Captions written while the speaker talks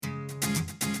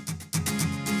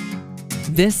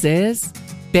This is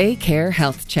BayCare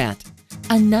Health Chat,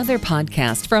 another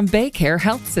podcast from BayCare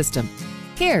Health System.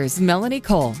 Here's Melanie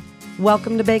Cole.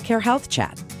 Welcome to BayCare Health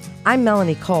Chat. I'm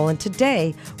Melanie Cole, and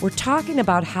today we're talking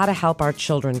about how to help our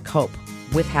children cope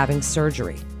with having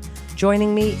surgery.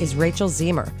 Joining me is Rachel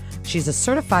Ziemer. She's a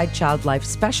certified child life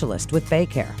specialist with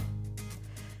BayCare.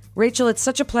 Rachel, it's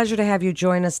such a pleasure to have you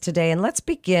join us today, and let's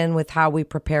begin with how we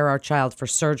prepare our child for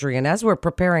surgery. And as we're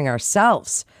preparing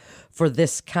ourselves for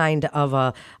this kind of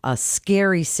a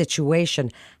scary situation,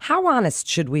 how honest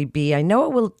should we be? I know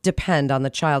it will depend on the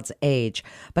child's age,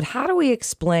 but how do we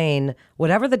explain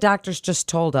whatever the doctors just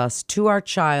told us to our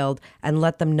child and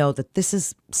let them know that this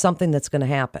is something that's going to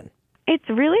happen? It's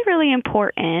really, really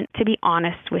important to be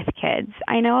honest with kids.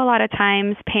 I know a lot of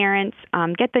times parents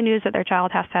get the news that their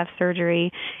child has to have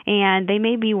surgery, and they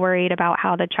may be worried about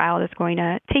how the child is going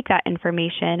to take that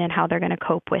information and how they're going to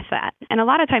cope with that. And a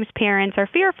lot of times parents are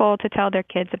fearful to tell their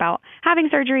kids about having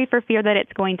surgery for fear that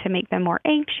it's going to make them more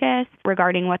anxious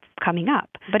regarding what's coming up.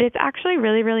 But it's actually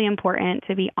really, really important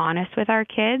to be honest with our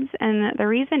kids. And the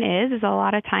reason is a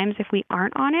lot of times if we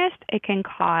aren't honest, it can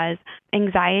cause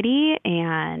anxiety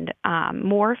and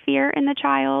more fear in the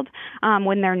child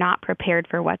when they're not prepared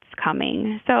for what's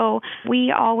coming. So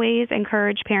we always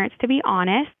encourage parents to be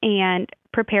honest and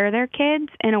prepare their kids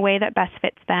in a way that best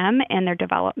fits them and their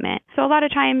development. So a lot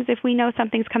of times if we know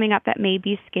something's coming up that may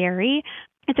be scary,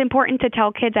 it's important to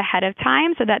tell kids ahead of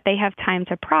time so that they have time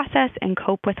to process and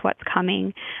cope with what's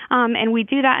coming. And we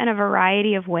do that in a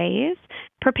variety of ways.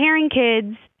 Preparing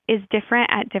kids is different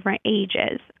at different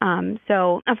ages.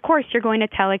 So, of course, you're going to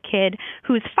tell a kid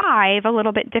who's 5 a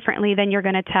little bit differently than you're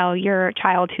going to tell your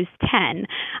child who's 10.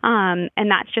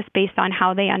 And that's just based on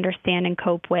how they understand and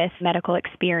cope with medical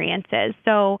experiences.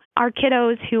 So our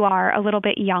kiddos who are a little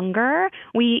bit younger,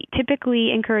 we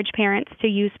typically encourage parents to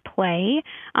use play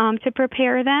to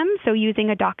prepare them. So using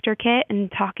a doctor kit and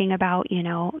talking about,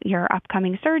 your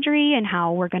upcoming surgery and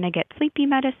how we're going to get sleepy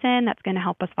medicine that's going to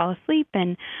help us fall asleep.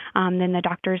 And then the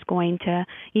doctor's going to,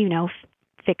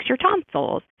 fix your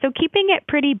tonsils. So keeping it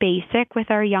pretty basic with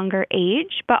our younger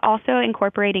age, but also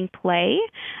incorporating play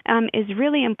is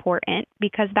really important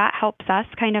because that helps us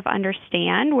kind of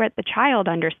understand what the child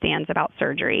understands about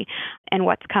surgery and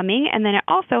what's coming. And then it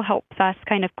also helps us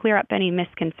kind of clear up any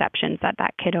misconceptions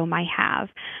that kiddo might have.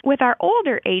 With our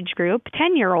older age group,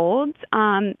 10-year-olds,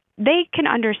 they can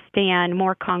understand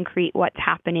more concrete what's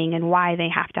happening and why they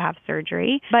have to have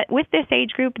surgery. But with this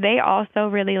age group, they also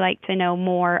really like to know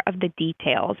more of the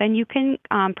details. And you can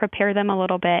prepare them a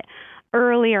little bit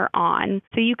earlier on.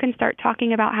 So you can start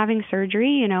talking about having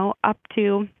surgery, up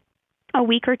to a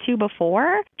week or two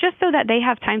before, just so that they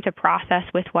have time to process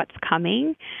with what's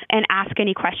coming and ask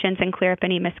any questions and clear up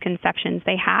any misconceptions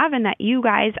they have, and that you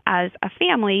guys as a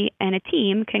family and a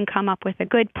team can come up with a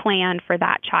good plan for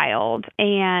that child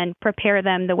and prepare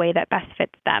them the way that best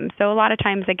fits them. So a lot of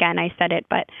times, again, I said it,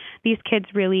 but these kids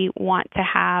really want to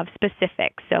have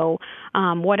specifics. So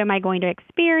what am I going to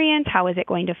experience? How is it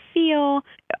going to feel?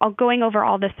 Going over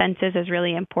all the senses is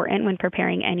really important when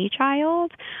preparing any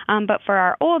child. But for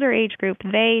our older age group,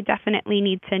 they definitely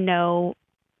need to know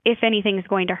if anything is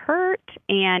going to hurt,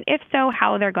 and if so,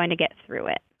 how they're going to get through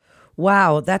it.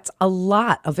 Wow, that's a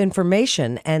lot of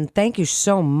information, and thank you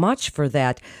so much for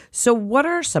that. So what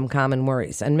are some common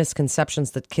worries and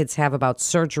misconceptions that kids have about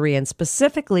surgery, and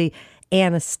specifically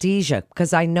anesthesia?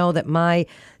 Because I know that my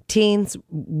teens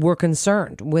were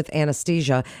concerned with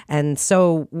anesthesia, and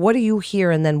so what do you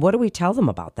hear, and then what do we tell them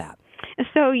about that?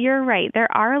 So you're right.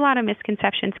 There are a lot of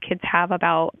misconceptions kids have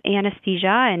about anesthesia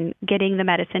and getting the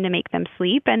medicine to make them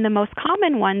sleep. And the most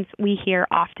common ones we hear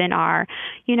often are,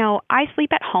 I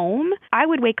sleep at home. I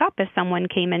would wake up if someone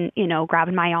came and,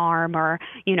 grabbed my arm or,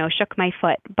 shook my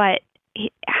foot. But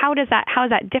how is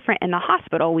that different in the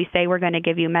hospital? We say we're going to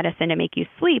give you medicine to make you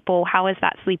sleep. Well, how is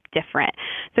that sleep different?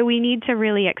 So we need to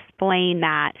really explain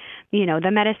that,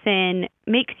 the medicine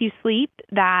makes you sleep,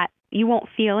 that you won't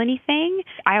feel anything.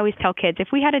 I always tell kids, if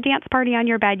we had a dance party on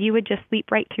your bed, you would just sleep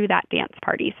right through that dance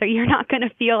party. So you're not going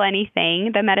to feel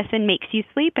anything. The medicine makes you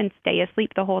sleep and stay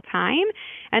asleep the whole time.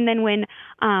 And then when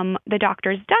the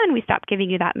doctor's done, we stop giving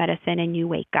you that medicine and you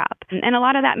wake up. And a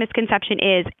lot of that misconception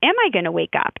is, am I going to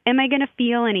wake up? Am I going to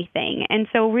feel anything? And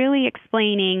so really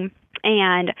explaining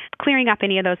and clearing up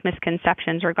any of those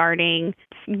misconceptions regarding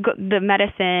the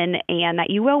medicine, and that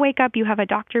you will wake up, you have a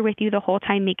doctor with you the whole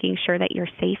time making sure that you're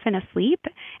safe and asleep,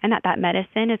 and that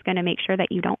medicine is going to make sure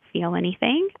that you don't feel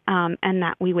anything, and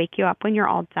that we wake you up when you're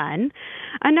all done.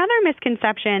 Another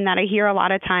misconception that I hear a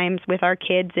lot of times with our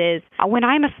kids is, when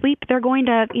I'm asleep, they're going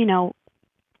to,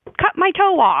 cut my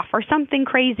toe off or something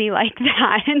crazy like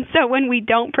that. And so when we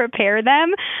don't prepare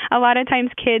them, a lot of times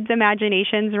kids'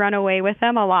 imaginations run away with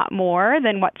them a lot more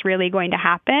than what's really going to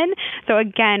happen. So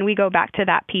again, we go back to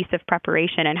that piece of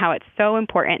preparation and how it's so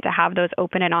important to have those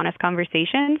open and honest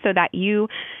conversations so that you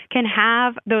can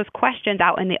have those questions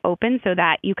out in the open so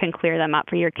that you can clear them up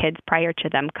for your kids prior to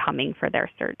them coming for their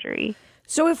surgery.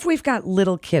 So if we've got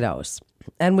little kiddos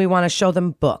and we want to show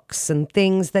them books and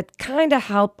things that kind of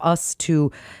help us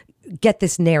to get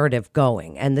this narrative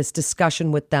going and this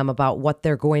discussion with them about what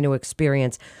they're going to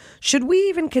experience, should we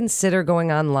even consider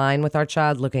going online with our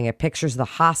child, looking at pictures of the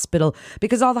hospital?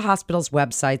 Because all the hospital's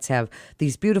websites have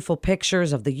these beautiful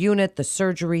pictures of the unit, the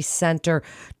surgery center.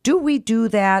 Do we do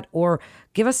that, or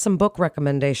give us some book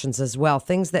recommendations as well,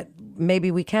 things that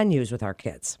maybe we can use with our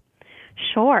kids?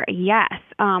 Sure, yes.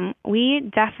 We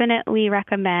definitely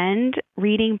recommend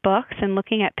reading books and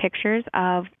looking at pictures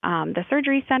of the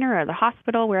surgery center or the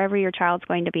hospital, wherever your child's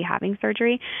going to be having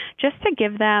surgery, just to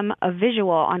give them a visual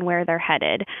on where they're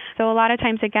headed. So a lot of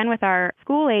times, again, with our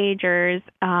school agers,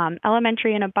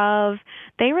 elementary and above,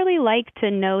 they really like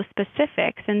to know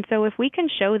specifics. And so if we can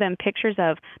show them pictures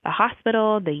of the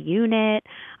hospital, the unit,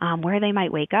 where they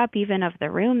might wake up, even of the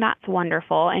room, that's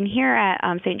wonderful. And here at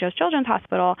St. Joe's Children's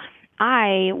Hospital,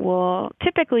 I will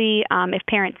typically, if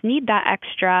parents need that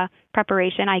extra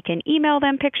preparation, I can email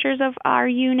them pictures of our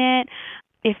unit.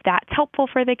 If that's helpful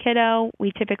for the kiddo,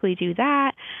 we typically do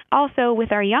that. Also,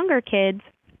 with our younger kids,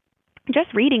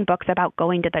 just reading books about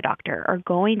going to the doctor or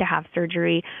going to have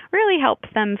surgery really helps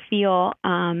them feel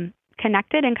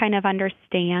connected and kind of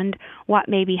understand what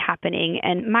may be happening.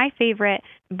 And my favorite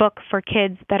book for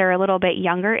kids that are a little bit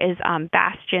younger is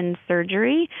Bastion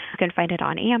Surgery. You can find it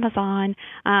on Amazon.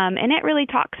 And it really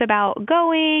talks about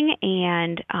going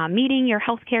and meeting your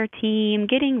healthcare team,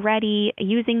 getting ready,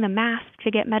 using the mask to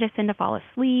get medicine to fall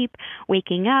asleep,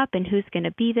 waking up, and who's going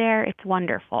to be there. It's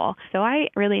wonderful. So I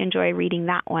really enjoy reading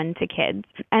that one to kids.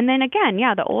 And then again,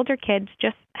 the older kids,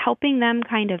 just helping them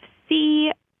kind of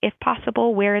see, if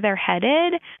possible, where they're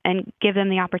headed and give them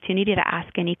the opportunity to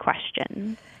ask any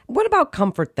questions. What about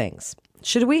comfort things?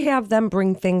 Should we have them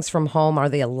bring things from home? Are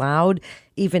they allowed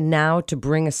even now to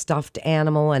bring a stuffed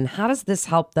animal? And how does this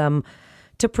help them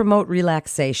to promote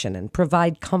relaxation and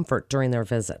provide comfort during their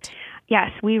visit? Yes,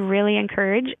 we really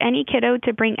encourage any kiddo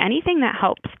to bring anything that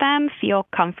helps them feel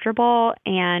comfortable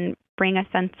and bring a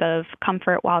sense of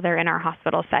comfort while they're in our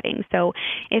hospital setting. So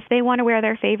if they want to wear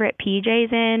their favorite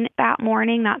PJs in that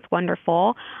morning, that's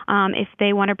wonderful. If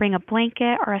they want to bring a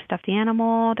blanket or a stuffed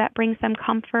animal that brings them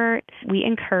comfort, we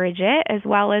encourage it, as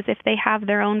well as if they have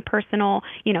their own personal,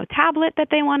 tablet that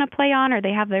they want to play on, or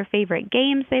they have their favorite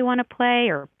games they want to play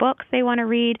or books they want to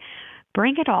read,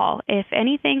 bring it all. If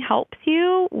anything helps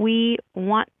you, we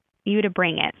want you to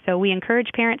bring it. So we encourage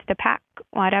parents to pack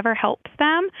whatever helps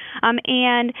them.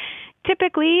 And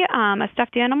typically, a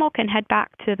stuffed animal can head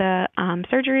back to the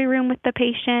surgery room with the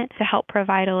patient to help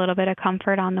provide a little bit of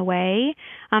comfort on the way.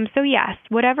 So yes,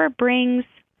 whatever brings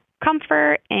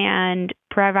comfort and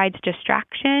provides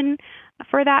distraction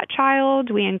for that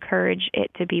child, we encourage it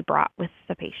to be brought with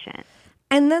the patient.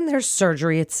 And then there's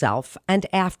surgery itself and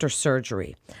after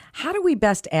surgery. How do we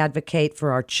best advocate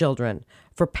for our children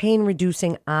for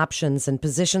pain-reducing options and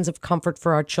positions of comfort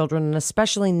for our children, and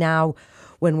especially now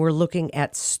when we're looking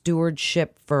at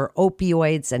stewardship for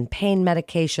opioids and pain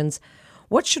medications?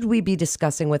 What should we be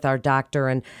discussing with our doctor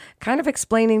and kind of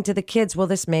explaining to the kids, well,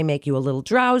 this may make you a little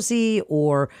drowsy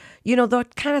or,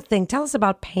 that kind of thing? Tell us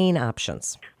about pain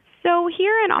options. So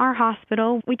here in our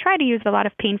hospital, we try to use a lot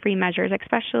of pain-free measures,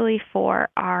 especially for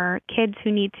our kids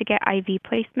who need to get IV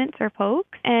placements or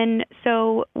pokes. And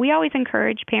so we always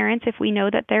encourage parents, if we know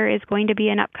that there is going to be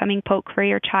an upcoming poke for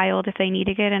your child, if they need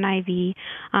to get an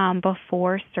IV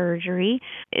before surgery,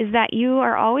 is that you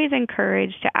are always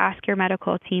encouraged to ask your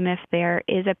medical team if there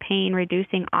is a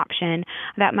pain-reducing option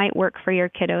that might work for your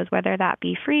kiddos, whether that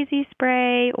be freezy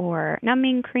spray or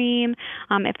numbing cream,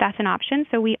 if that's an option.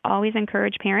 So we always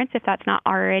encourage parents, if that's not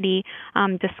already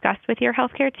discussed with your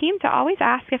healthcare team, to always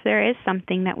ask if there is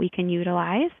something that we can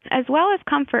utilize, as well as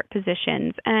comfort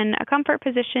positions. And a comfort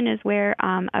position is where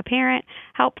a parent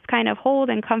helps kind of hold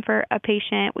and comfort a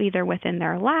patient either within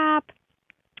their lap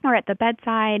or at the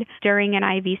bedside during an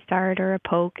IV start or a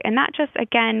poke. And that just,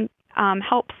 again,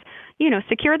 helps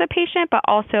secure the patient, but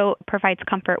also provides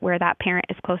comfort where that parent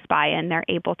is close by and they're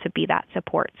able to be that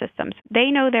support system.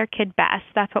 They know their kid best.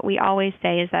 That's what we always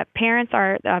say, is that parents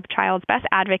are a child's best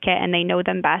advocate and they know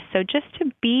them best. So just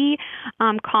to be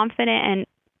confident and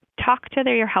talk to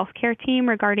your healthcare team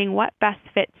regarding what best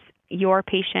fits your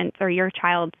patient's or your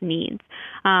child's needs,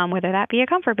 whether that be a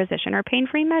comfort position or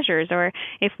pain-free measures, or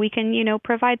if we can,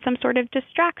 provide some sort of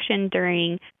distraction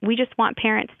during. We just want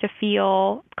parents to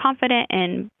feel confident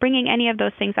in bringing any of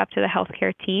those things up to the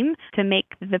healthcare team to make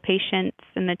the patient's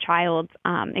and the child's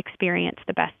experience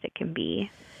the best it can be.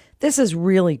 This is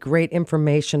really great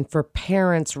information for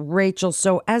parents, Rachel.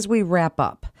 So as we wrap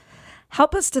up,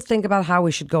 help us to think about how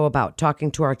we should go about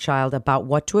talking to our child about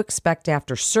what to expect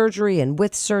after surgery and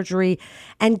with surgery,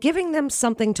 and giving them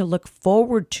something to look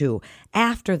forward to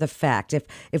after the fact.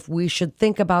 If we should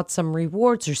think about some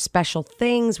rewards or special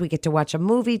things, we get to watch a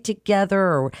movie together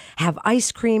or have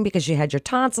ice cream because you had your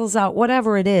tonsils out,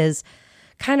 whatever it is.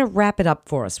 Kind of wrap it up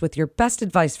for us with your best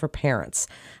advice for parents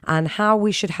on how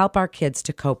we should help our kids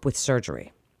to cope with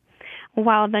surgery.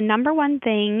 Well, the number one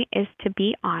thing is to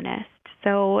be honest.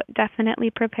 So definitely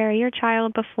prepare your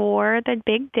child before the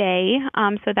big day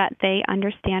so that they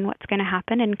understand what's going to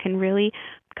happen and can really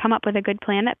come up with a good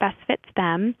plan that best fits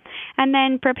them. And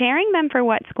then preparing them for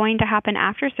what's going to happen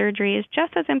after surgery is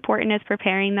just as important as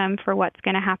preparing them for what's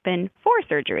going to happen for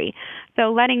surgery.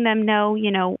 So letting them know,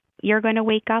 you're going to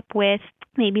wake up with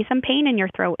maybe some pain in your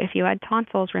throat if you had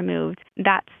tonsils removed.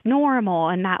 That's normal,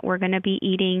 and that we're going to be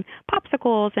eating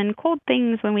popsicles and cold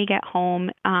things when we get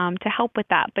home to help with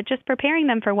that. But just preparing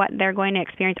them for what they're going to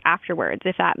experience afterwards.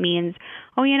 If that means,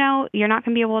 you're not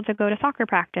going to be able to go to soccer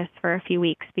practice for a few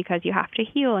weeks because you have to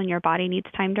heal and your body needs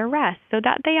time to rest, so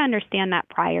that they understand that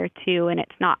prior to, and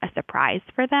it's not a surprise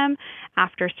for them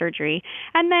after surgery.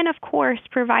 And then, of course,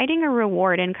 providing a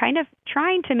reward and kind of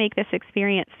trying to make this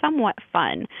experience somewhat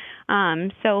fun.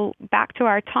 So back to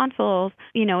our tonsils,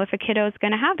 if a kiddo is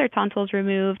going to have their tonsils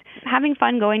removed, having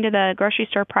fun going to the grocery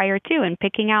store prior to and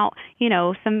picking out,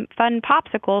 some fun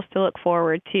popsicles to look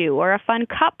forward to, or a fun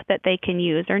cup that they can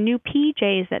use, or new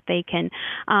PJs that they can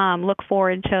look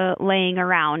forward to laying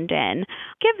around in.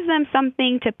 Gives them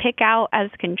something to pick out as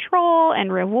control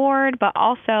and reward, but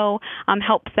also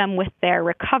helps them with their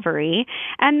recovery.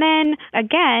 And then,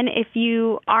 again, if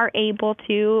you are able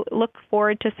to look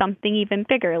forward to something even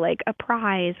bigger, like a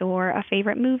prize or a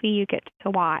favorite movie you get to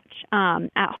watch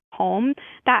at home,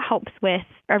 that helps with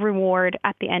a reward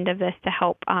at the end of this to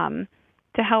help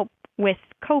with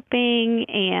coping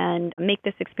and make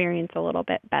this experience a little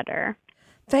bit better.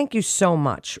 Thank you so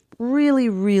much. Really,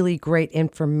 really great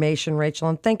information, Rachel,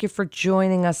 and thank you for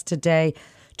joining us today.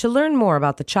 To learn more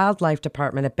about the Child Life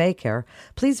Department at BayCare,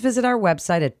 please visit our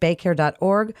website at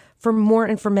baycare.org for more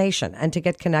information and to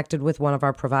get connected with one of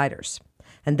our providers.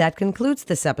 And that concludes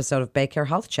this episode of BayCare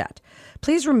Health Chat.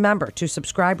 Please remember to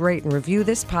subscribe, rate, and review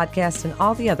this podcast and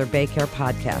all the other BayCare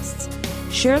podcasts.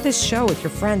 Share this show with your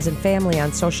friends and family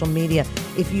on social media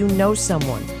if you know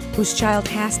someone whose child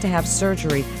has to have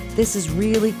surgery. This is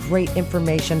really great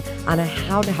information on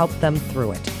how to help them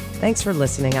through it. Thanks for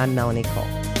listening. I'm Melanie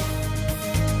Cole.